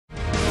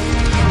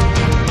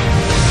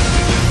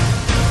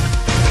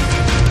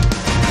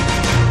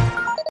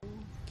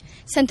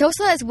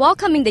Sentosa is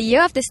welcoming the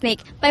Year of the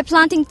Snake by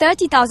planting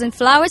 30,000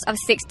 flowers of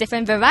 6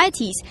 different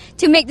varieties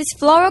to make this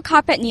floral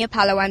carpet near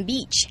Palawan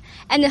Beach,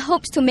 and it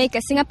hopes to make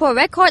a Singapore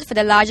record for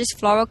the largest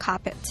floral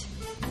carpet.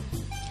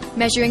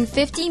 Measuring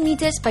 50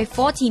 meters by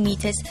 40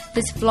 meters,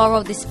 this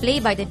floral display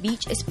by the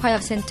beach is part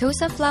of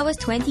Sentosa Flowers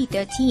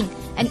 2013,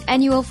 an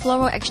annual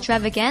floral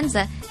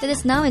extravaganza that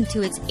is now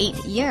into its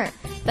 8th year.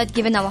 But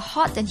given our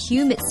hot and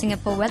humid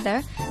Singapore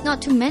weather,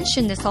 not to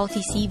mention the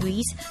salty sea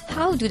breeze,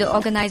 how do the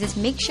organizers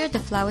make sure the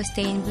flowers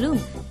stay in bloom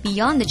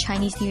beyond the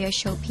Chinese New Year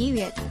show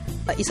period?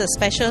 It's a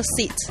special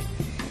seed.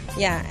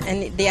 Yeah,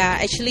 and they are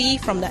actually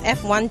from the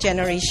F1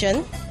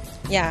 generation.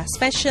 Yeah,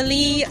 special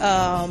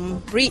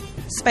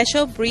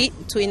breed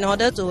in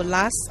order to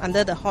last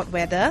under the hot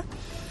weather.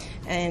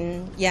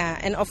 And yeah,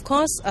 and of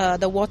course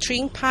the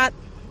watering part,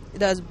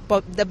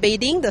 the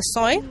bedding, the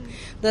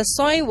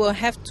soil will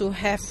have to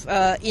have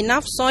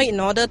enough soil in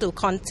order to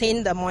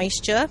contain the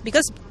moisture,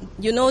 because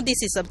you know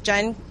this is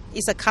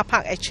a car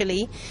park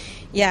actually.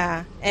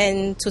 Yeah,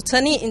 and to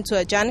turn it into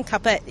a giant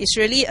carpet is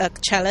really a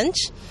challenge.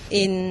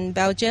 In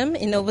Belgium,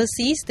 in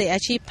overseas, they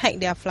actually pack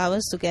their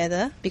flowers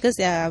together because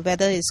their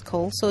weather is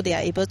cold, so they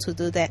are able to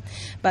do that.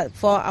 But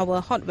for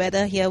our hot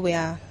weather here, we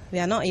are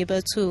not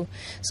able to.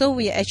 So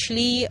we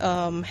actually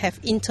have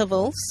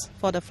intervals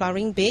for the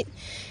flowering bed,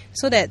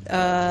 so that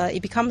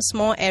it becomes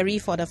more airy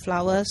for the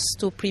flowers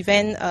to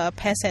prevent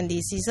pests and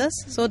diseases,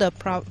 so the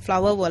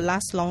flower will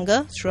last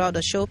longer throughout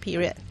the show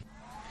period.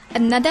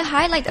 Another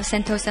highlight of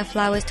Sentosa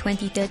Flowers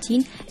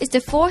 2013 is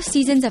the 4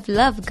 Seasons of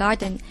Love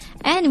garden,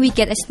 and we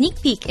get a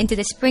sneak peek into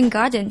the spring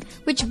garden,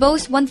 which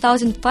boasts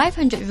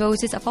 1,500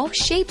 roses of all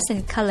shapes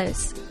and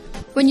colors.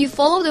 When you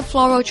follow the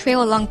floral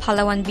trail along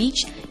Palawan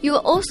Beach, you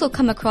will also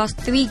come across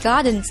 3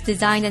 gardens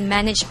designed and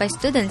managed by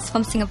students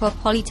from Singapore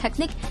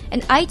Polytechnic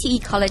and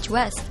ITE College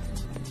West.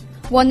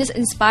 One is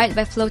inspired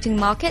by floating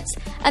markets,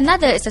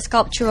 another is a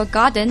sculptural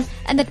garden,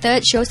 and the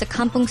third shows a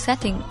kampung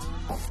setting.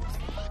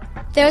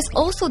 There is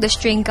also the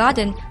String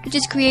Garden, which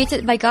is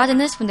created by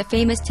gardeners from the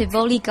famous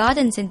Tivoli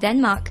Gardens in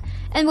Denmark,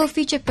 and will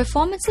feature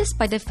performances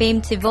by the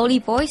famed Tivoli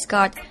Boys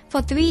Guard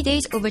for 3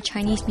 days over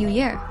Chinese New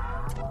Year.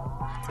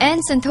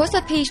 And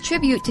Sentosa pays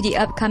tribute to the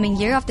upcoming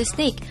Year of the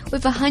Snake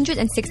with a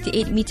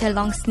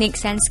 168-meter-long snake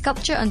sand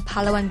sculpture on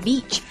Palawan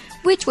Beach,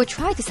 which will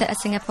try to set a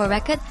Singapore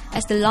record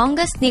as the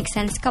longest snake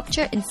sand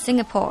sculpture in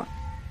Singapore.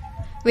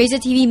 Razor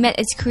TV met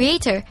its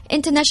creator,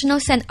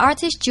 international sand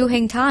artist Joo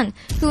Heng Tan,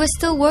 who is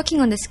still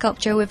working on the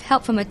sculpture with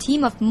help from a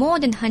team of more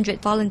than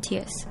 100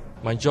 volunteers.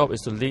 My job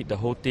is to lead the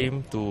whole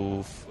team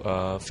to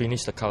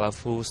finish the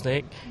colorful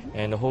snake,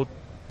 and the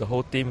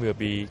whole team will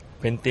be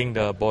painting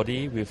the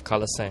body with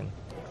color sand.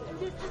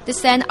 The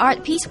sand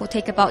art piece will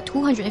take about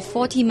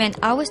 240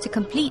 man-hours to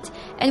complete,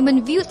 and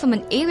when viewed from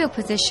an aerial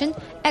position,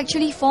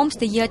 actually forms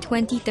the year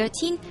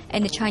 2013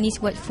 and the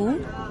Chinese word Fu,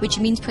 which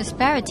means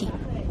prosperity.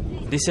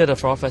 This year the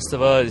Flower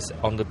Festival is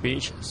on the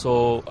beach,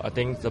 so I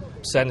think the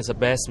sand is the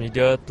best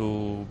media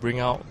to bring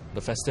out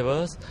the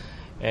festivals.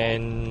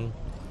 And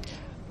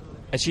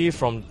actually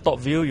from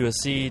top view you will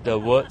see the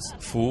words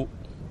Fu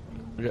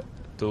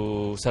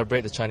to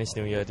celebrate the Chinese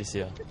New Year this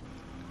year.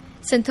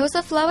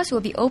 Sentosa Flowers will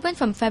be open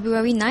from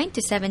February 9th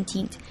to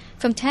 17th,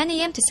 from 10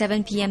 a.m. to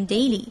 7 p.m.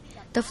 daily.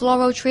 The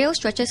floral trail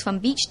stretches from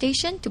Beach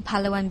Station to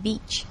Palawan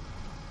Beach.